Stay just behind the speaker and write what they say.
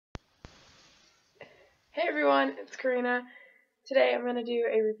Hey everyone, it's Karina. Today I'm going to do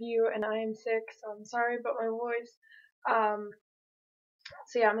a review and I am sick, so I'm sorry about my voice. I'm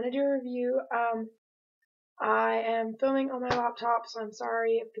going to do a review. I am filming on my laptop, so I'm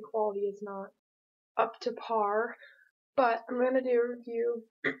sorry if the quality is not up to par, but I'm going to do a review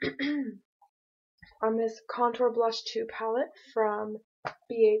on this Contour Blush 2 palette from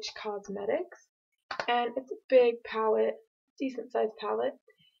BH Cosmetics. And it's a big palette, decent sized palette.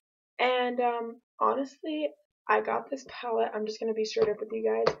 And honestly, I got this palette, I'm just going to be straight up with you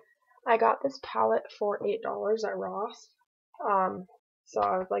guys. I got this palette for $8 at Ross. So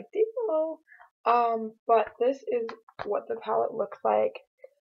I was like, deal. But this is what the palette looks like.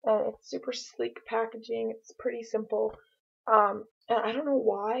 And it's super sleek packaging. It's pretty simple. And I don't know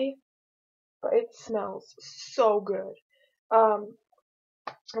why, but it smells so good. And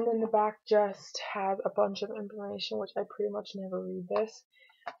then the back just has a bunch of information, which I pretty much never read this.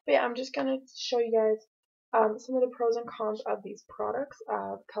 But yeah, I'm just going to show you guys some of the pros and cons of these products,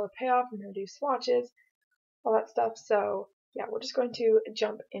 color payoff, I'm going to do swatches, all that stuff. So yeah, we're just going to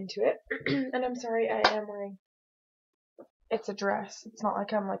jump into it. And I'm sorry, I am wearing, it's a dress. It's not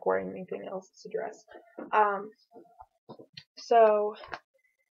like I'm like wearing anything else, it's a dress. So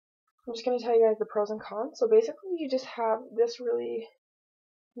I'm just going to tell you guys the pros and cons. So basically you just have this really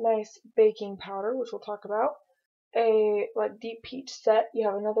nice baking powder, which we'll talk about, a like deep peach set. You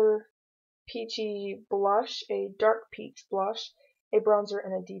have another peachy blush, a dark peach blush, a bronzer,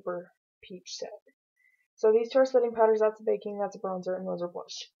 and a deeper peach set. So these two are setting powders, that's a baking, that's a bronzer, and those are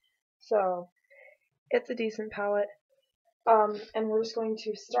blush. So it's a decent palette. And we're just going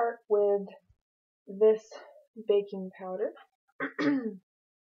to start with this baking powder.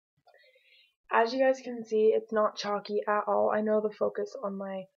 As you guys can see, it's not chalky at all. I know the focus on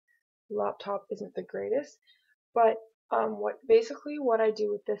my laptop isn't the greatest, but what I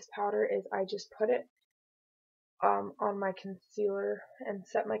do with this powder is I just put it on my concealer and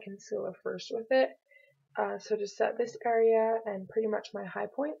set my concealer first with it. So just set this area and pretty much my high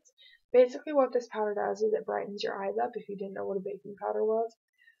points. Basically what this powder does is it brightens your eyes up if you didn't know what a baking powder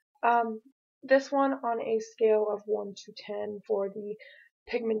was. This one on a scale of 1 to 10 for the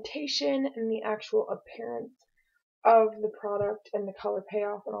pigmentation and the actual appearance of the product and the color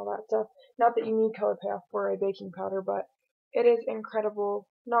payoff and all that stuff. Not that you need color payoff for a baking powder, but it is incredible,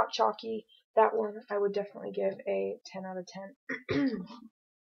 not chalky. That one I would definitely give a 10 out of 10.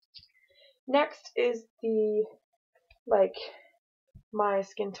 Next is the, like, my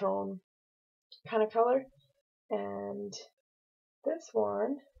skin tone kind of color. And this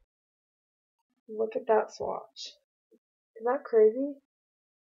one, look at that swatch. Is that crazy?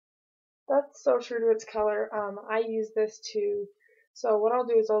 That's so true to its color. I use this so what I'll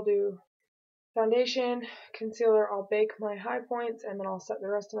do is I'll do foundation, concealer, I'll bake my high points, and then I'll set the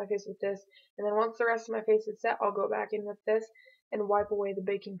rest of my face with this. And then once the rest of my face is set, I'll go back in with this and wipe away the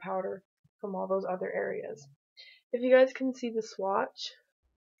baking powder from all those other areas. If you guys can see the swatch,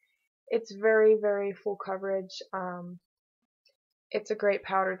 it's very, very full coverage. It's a great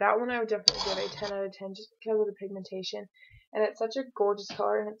powder. That one I would definitely give a 10 out of 10 just because of the pigmentation. And it's such a gorgeous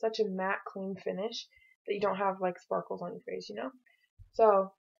color and it's such a matte, clean finish that you don't have like sparkles on your face, you know?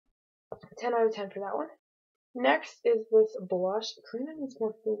 So 10 out of 10 for that one. Next is this blush. Karina needs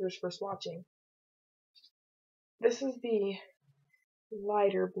more fingers for swatching. This is the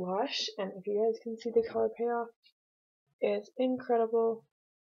lighter blush, and if you guys can see the color payoff, it's incredible.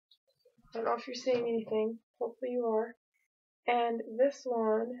 I don't know if you're seeing anything. Hopefully you are. And this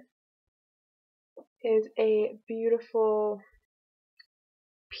one is a beautiful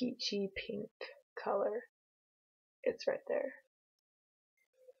peachy pink color. It's right there.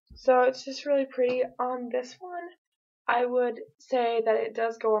 So it's just really pretty. On this one, I would say that it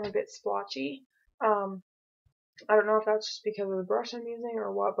does go on a bit splotchy. I don't know if that's just because of the brush I'm using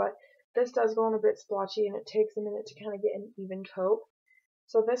or what, but this does go on a bit splotchy and it takes a minute to kind of get an even coat.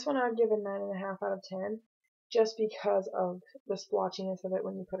 So this one I would give a 9.5 out of 10 just because of the splotchiness of it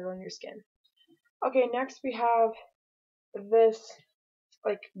when you put it on your skin. Okay, next we have this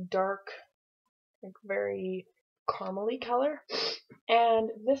like dark, like very caramely color.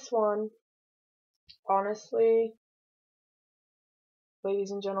 And this one, honestly, ladies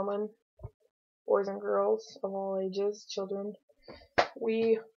and gentlemen, boys and girls of all ages, children,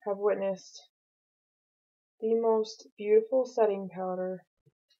 we have witnessed the most beautiful setting powder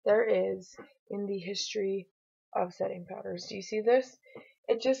there is in the history of setting powders. Do you see this?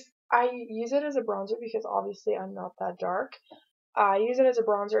 I use it as a bronzer because obviously I'm not that dark. I use it as a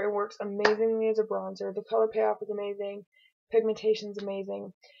bronzer. It works amazingly as a bronzer. The color payoff is amazing. Pigmentation's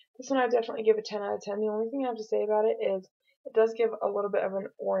amazing. This one I definitely give a 10 out of 10. The only thing I have to say about it is It does give a little bit of an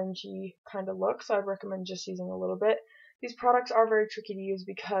orangey kind of look, so I'd recommend just using a little bit. These products are very tricky to use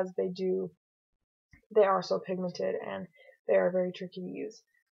because they are so pigmented and they are very tricky to use.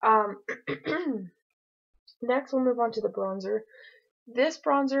 Next, we'll move on to the bronzer. This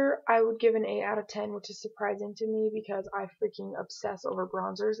bronzer I would give an 8 out of 10, which is surprising to me because I freaking obsess over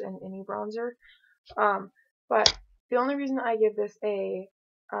bronzers and any bronzer. But the only reason I give this a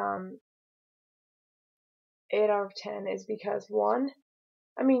 8 out of 10 is because, one,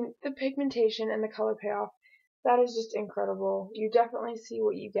 I mean, the pigmentation and the color payoff, that is just incredible. You definitely see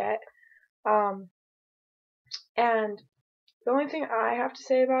what you get. And the only thing I have to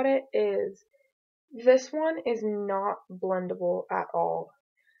say about it is this one is not blendable at all.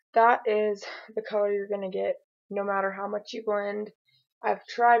 That is the color you're going to get no matter how much you blend. I've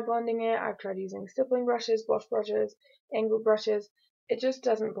tried blending it. I've tried using stippling brushes, blush brushes, angled brushes. It just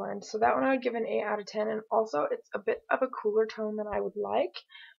doesn't blend. So that one I would give an 8 out of 10. And also, it's a bit of a cooler tone than I would like.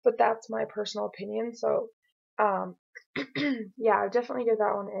 But that's my personal opinion. So, yeah, I would definitely give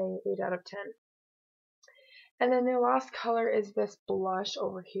that one a 8 out of 10. And then the last color is this blush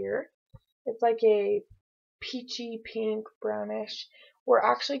over here. It's like a peachy pink brownish. We're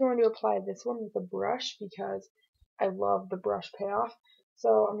actually going to apply this one with a brush because I love the brush payoff.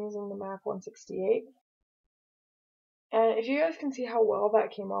 So I'm using the MAC 168. And if you guys can see how well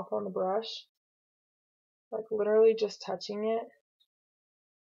that came off on the brush, like literally just touching it,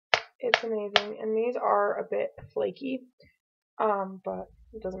 it's amazing. And these are a bit flaky, but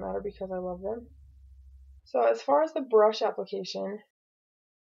it doesn't matter because I love them. So as far as the brush application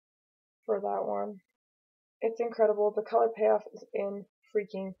for that one, it's incredible. The color payoff is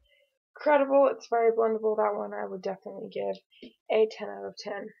freaking incredible. It's very blendable. That one I would definitely give a 10 out of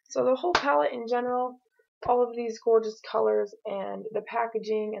 10. So the whole palette in general, all of these gorgeous colors and the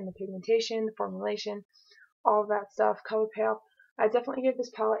packaging and the pigmentation, the formulation, all of that stuff, color payoff, I definitely give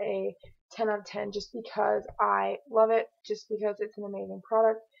this palette a 10 out of 10 just because I love it, just because it's an amazing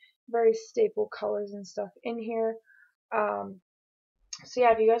product. Very staple colors and stuff in here. So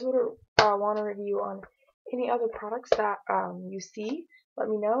yeah, if you guys would want a review on any other products that you see, let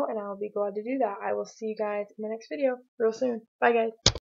me know and I'll be glad to do that. I will see you guys in the next video real soon. Bye guys.